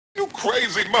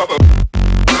crazy mother.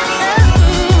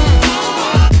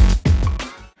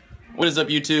 What is up,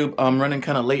 YouTube? I'm running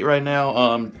kind of late right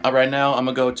now. Right now I'm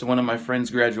gonna go to one of my friend's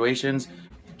graduations.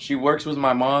 She works with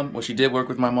my mom. Well, she did work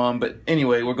with my mom, but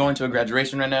anyway, we're going to a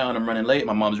graduation right now and I'm running late.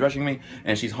 My mom's rushing me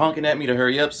and she's honking at me to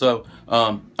hurry up, so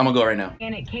I'm gonna go right now.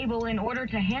 Organic cable in order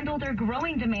to handle their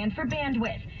growing demand for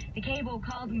bandwidth. The cable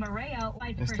called Maria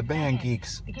It's the band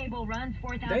geeks. The cable runs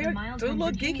 4,000 miles from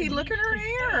look geeky. Look at her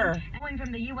hair. Going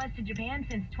from the U.S. to Japan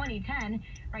since 2010.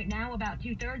 Right now, about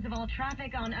 2/3 of all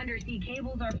traffic on undersea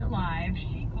cables are live.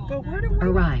 But where do we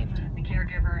arrived? The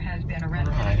caregiver has been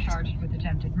arrested and charged with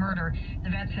attempted murder. The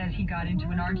vet says he got into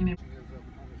an argument.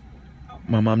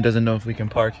 My mom doesn't know if we can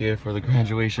park here for the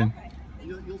graduation.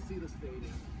 You'll see the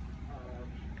stadium.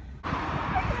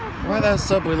 Why that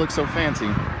subway looks so fancy?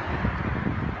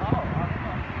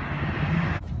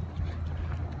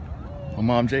 My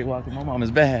mom jaywalking. My mom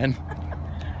is bad.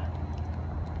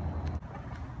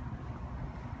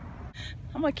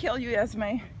 I'm gonna kill you,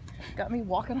 Esme. Got me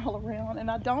walking all around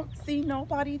and I don't see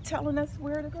nobody telling us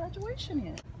where the graduation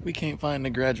is. We can't find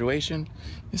the graduation.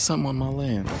 There's something on my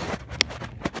land.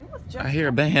 I hear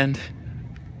a band.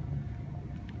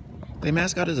 Their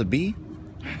mascot is a bee?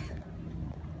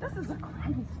 This is a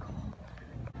crummy school.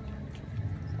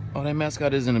 Oh, that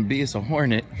mascot isn't a bee, it's a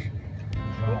hornet.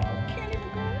 Can't even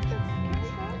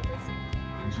go with this.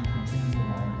 Can we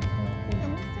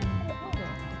go with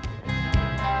this?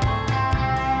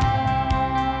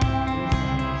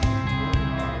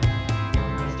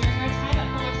 During our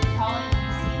time at Fullerton College,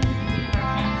 we've seen the beauty of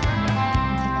our transforming into the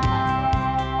lessons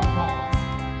of roles.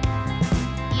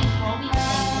 Each role we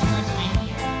play during our time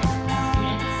here, as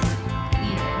students,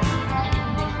 leaders, and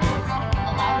individuals,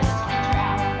 allowed us to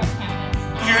interact with our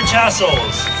campus. Your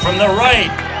tassels from the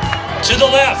right to the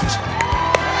left.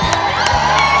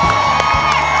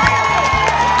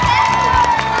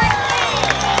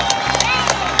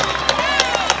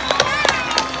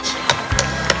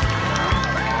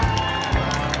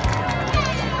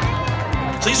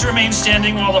 Please remain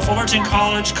standing while the Fullerton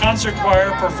College Concert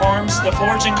Choir performs the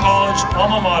Fullerton College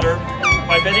Alma Mater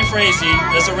by Betty Frazee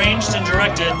as arranged and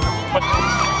directed by...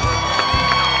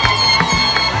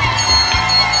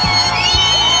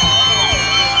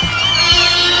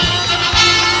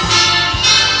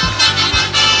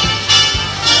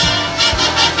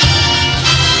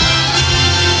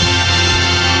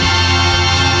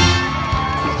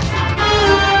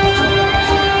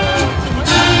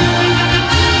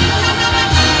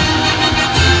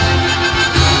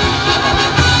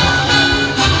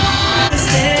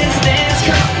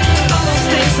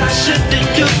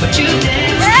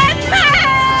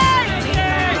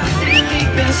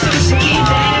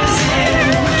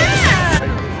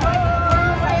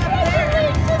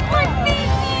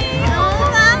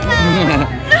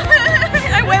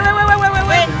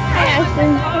 Wait. Hi,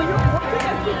 Ashton.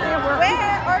 Where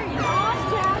are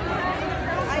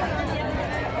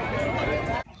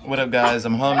you? What up, guys?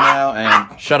 I'm home now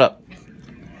and shut up.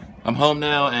 I'm home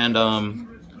now and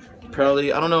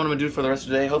probably I don't know what I'm gonna do for the rest of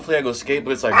the day. Hopefully I go skate,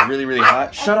 but it's like really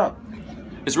hot. Shut up.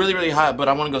 It's really hot, but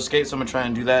I want to go skate, so I'm gonna try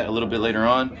and do that a little bit later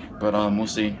on. But we'll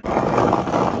see.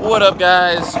 What up,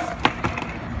 guys?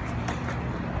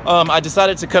 I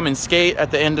decided to come and skate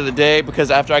at the end of the day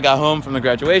because after I got home from the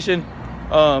graduation,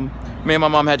 me and my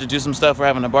mom had to do some stuff. We're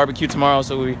having a barbecue tomorrow,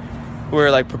 so we were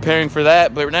like preparing for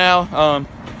that. But now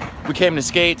we came to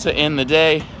skate to end the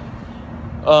day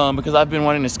because I've been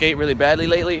wanting to skate really badly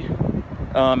lately,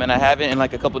 and I haven't in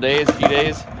like a few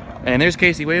days. And there's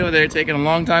Casey way over there taking a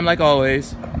long time like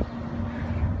always.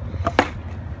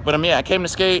 But yeah, I came to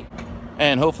skate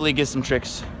and hopefully get some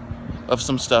tricks of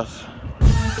some stuff.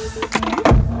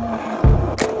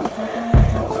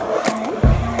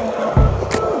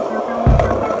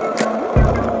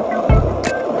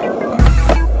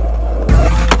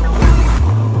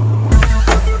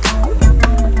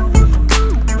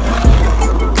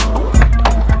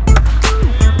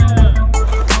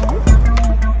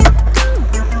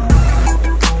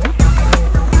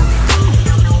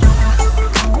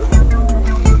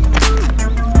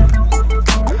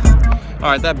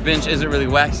 Alright, that bench isn't really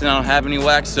waxed and I don't have any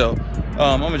wax, so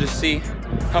I'm gonna just see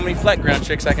how many flat ground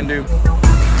tricks I can do.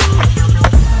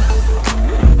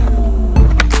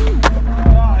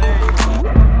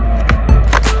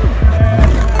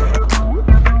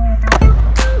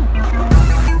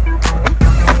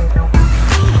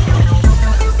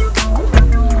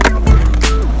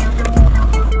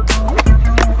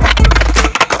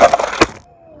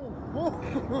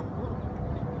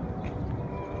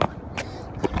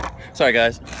 Sorry,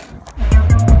 guys.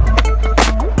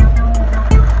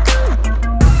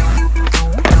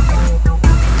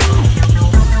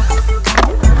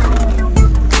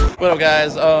 What up,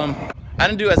 guys? I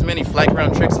didn't do as many flag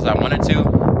ground tricks as I wanted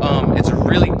to. It's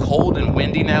really cold and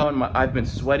windy now, and I've been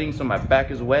sweating, so my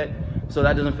back is wet, so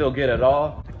that doesn't feel good at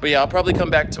all. But yeah, I'll probably come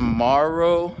back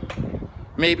tomorrow,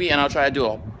 maybe, and I'll try to do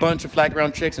a bunch of flag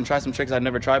ground tricks and try some tricks I've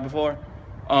never tried before.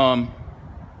 I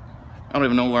don't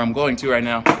even know where I'm going to right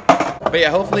now. But yeah,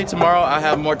 hopefully tomorrow I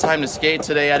have more time to skate.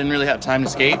 Today I didn't really have time to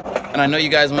skate, and I know you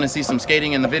guys want to see some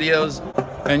skating in the videos.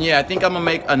 And yeah, I think I'm gonna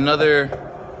make another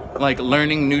like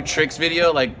learning new tricks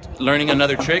video, like learning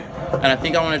another trick. And I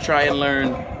think I want to try and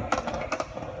learn.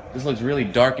 This looks really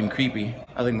dark and creepy.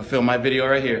 I think I'm gonna film my video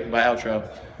right here, my outro.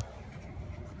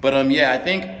 But yeah, I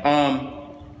think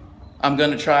I'm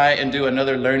gonna try and do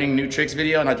another learning new tricks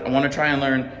video, and I want to try and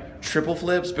learn triple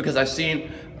flips because I've seen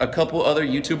a couple other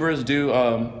YouTubers do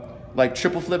like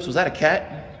triple flips. Was that a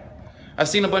cat? I've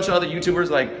seen a bunch of other YouTubers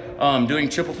like doing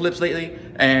triple flips lately,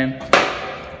 and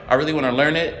I really want to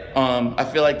learn it. I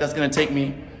feel like that's gonna take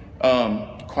me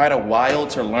quite a while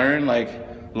to learn, like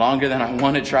longer than I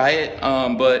want to try it.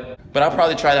 But I'll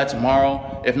probably try that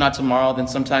tomorrow. If not tomorrow, then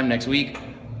sometime next week.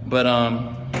 But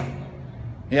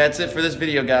yeah, that's it for this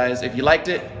video, guys. If you liked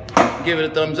it, give it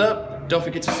a thumbs up. Don't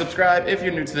forget to subscribe if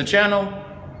you're new to the channel.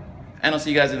 And I'll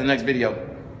see you guys in the next video.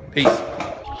 Peace.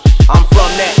 I'm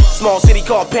from that small city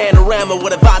called Panorama, where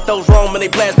the vatos roam and they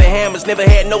blast their hammers. Never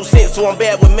had no sense, so I'm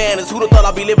bad with manners. Who'da thought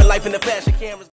I'd be living life in the fashion cameras?